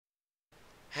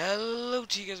Hello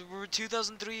to you guys, we're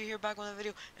 2003 here back with a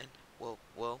video, and whoa,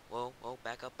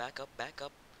 back up,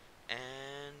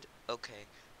 and okay,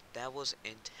 that was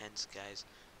intense, guys,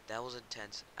 that was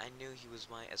intense. I knew he was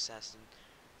my assassin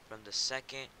from the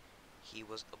second he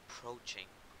was approaching.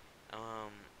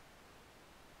 Um,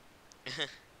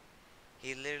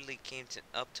 he literally came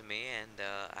up to me, and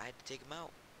I had to take him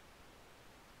out.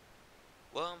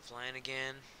 Well, I'm flying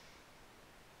again.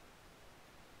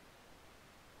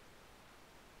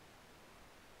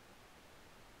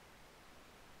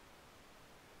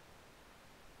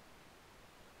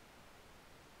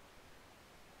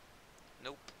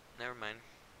 Nope, never mind.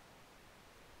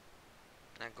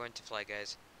 Not going to fly,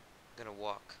 guys. I'm gonna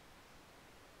walk.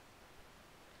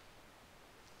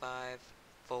 5,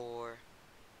 4.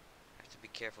 I have to be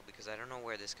careful because I don't know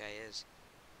where this guy is.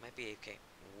 Might be AFK.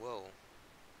 Whoa.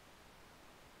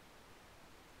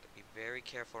 Be very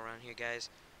careful around here, guys,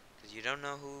 because you don't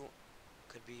know who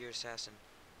could be your assassin.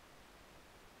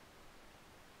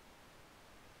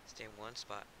 Stay in one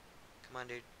spot. Come on,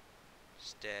 dude.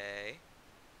 Stay.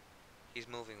 He's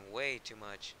moving way too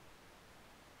much.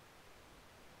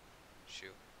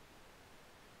 Shoot.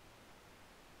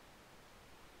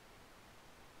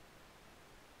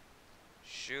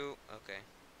 Shoot. Okay.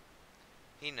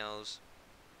 He knows.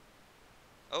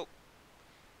 Oh.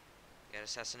 Got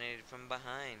assassinated from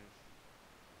behind.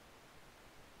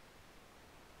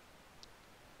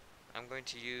 I'm going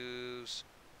to use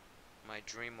my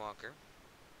Dreamwalker.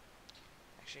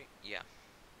 Actually, yeah.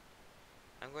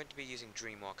 I'm going to be using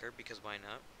Dreamwalker because why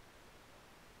not?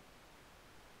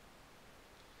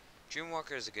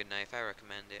 Dreamwalker is a good knife. I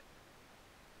recommend it.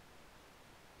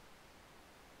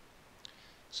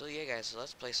 So yeah, guys, so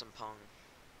let's play some Pong.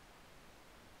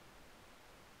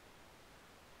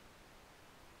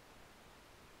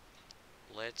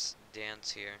 Let's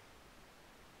dance here.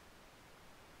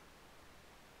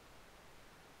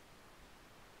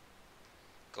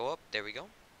 Go up. There we go.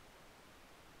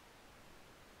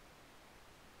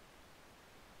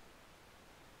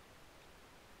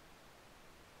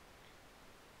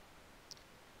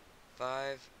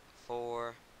 Five,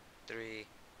 four, three,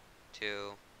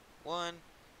 two, one,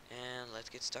 and let's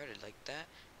get started like that.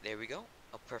 There we go.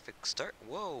 A perfect start.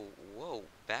 Whoa, whoa.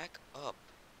 Back up.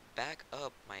 Back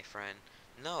up, my friend.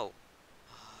 No.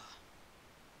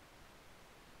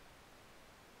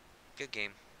 Good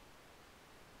game.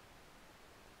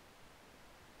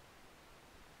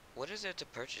 What is there to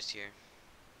purchase here?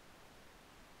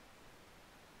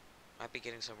 Might be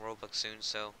getting some Roblox soon,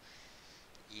 so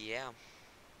yeah.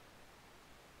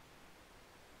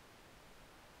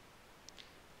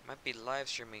 Might be live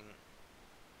streaming.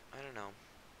 I don't know.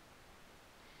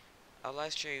 I'll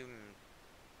live stream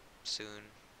soon.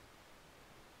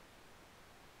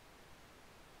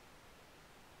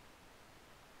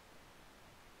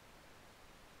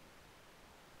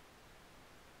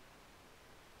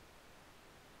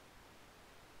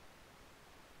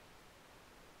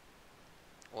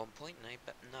 1.9,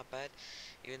 but not bad.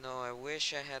 Even though I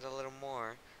wish I had a little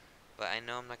more, but I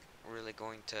know I'm not really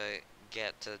going to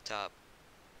get to the top.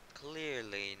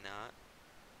 Clearly not.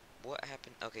 What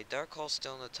happened? Okay, Dark Hole's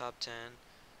still in the top 10.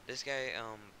 This guy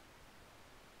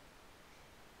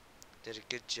did a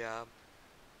good job.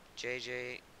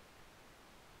 JJ,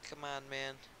 come on,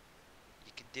 man.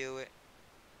 You can do it.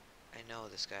 I know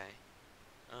this guy.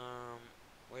 Um,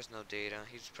 where's no data?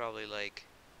 He's probably like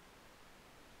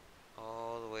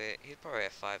all the way. He's probably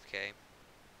at 5K.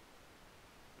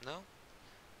 No?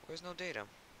 Where's no data?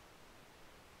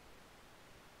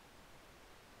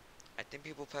 I think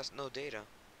people pass no data.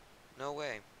 No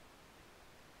way.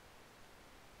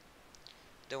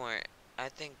 Don't worry. I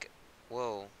think.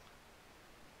 Whoa.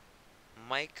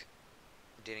 Mike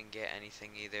didn't get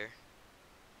anything either.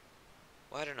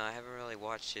 Well, I don't know. I haven't really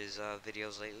watched his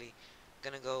videos lately.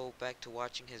 Gonna go back to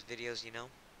watching his videos, you know?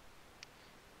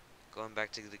 Going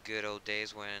back to the good old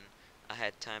days when I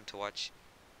had time to watch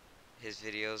his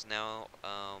videos. Now,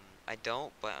 I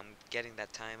don't, but I'm getting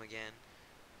that time again.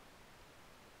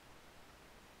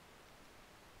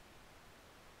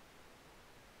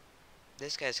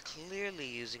 This guy's clearly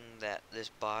using this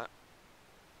bot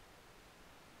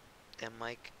that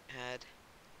Mike had.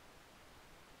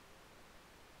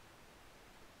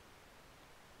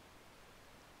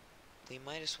 We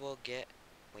might as well get.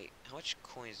 Wait, how much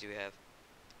coins do we have?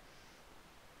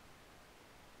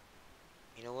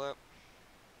 You know what?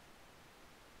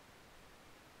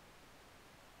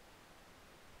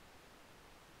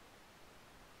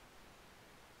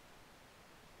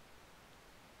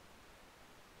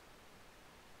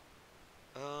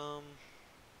 Um,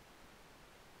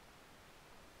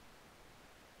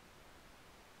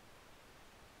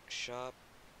 shop.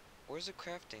 Where's the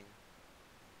crafting?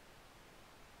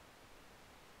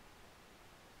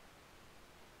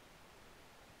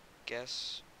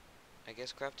 I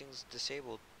guess crafting's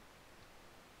disabled.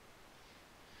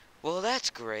 Well, that's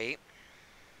great.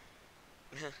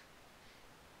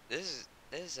 This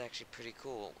is actually pretty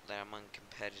cool that I'm on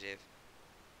competitive.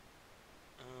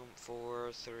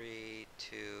 4, 3,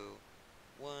 2,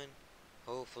 1.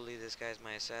 Hopefully this guy's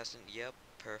my assassin. Yep,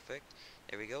 perfect.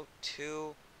 There we go.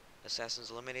 2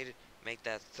 assassins eliminated. Make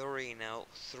that 3 now.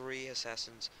 3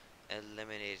 assassins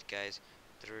eliminated, guys.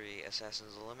 3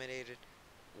 assassins eliminated.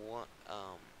 One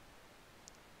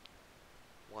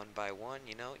one by one,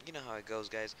 you know how it goes,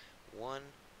 guys. One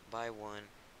by one,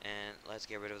 and let's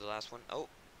get rid of the last one. Oh,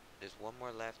 there's one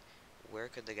more left. Where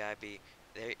could the guy be?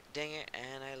 There, dang it,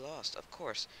 and I lost. Of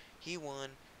course, he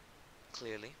won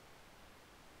clearly,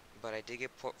 but I did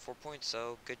get 4 points,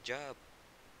 so good job.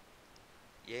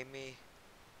 Yay me.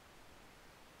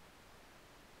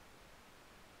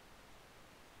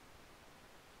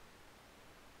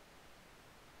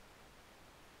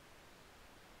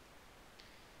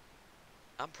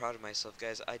 I'm proud of myself,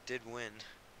 guys. I did win.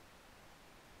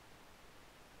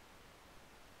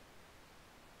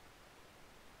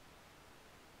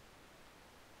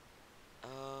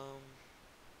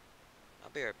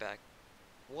 I'll be right back.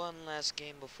 One last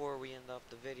game before we end off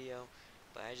the video,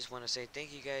 but I just want to say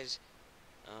thank you guys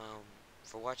um,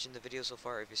 for watching the video so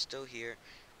far. If you're still here,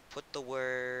 put the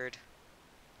word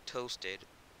toasted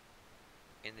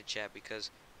in the chat,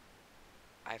 because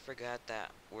I forgot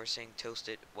that we're saying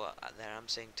toasted, well, that I'm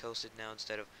saying toasted now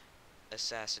instead of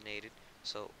assassinated.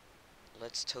 So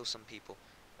let's toast some people.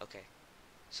 Okay,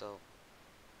 so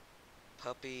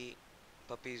puppies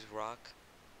rock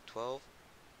 12.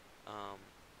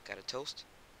 Got a toast.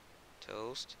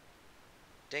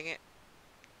 Dang it,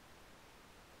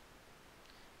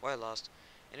 well, I lost.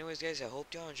 Anyways, guys, I hope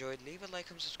y'all enjoyed. Leave a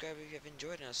like and subscribe if you have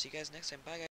enjoyed, and I'll see you guys next time. Bye, guys.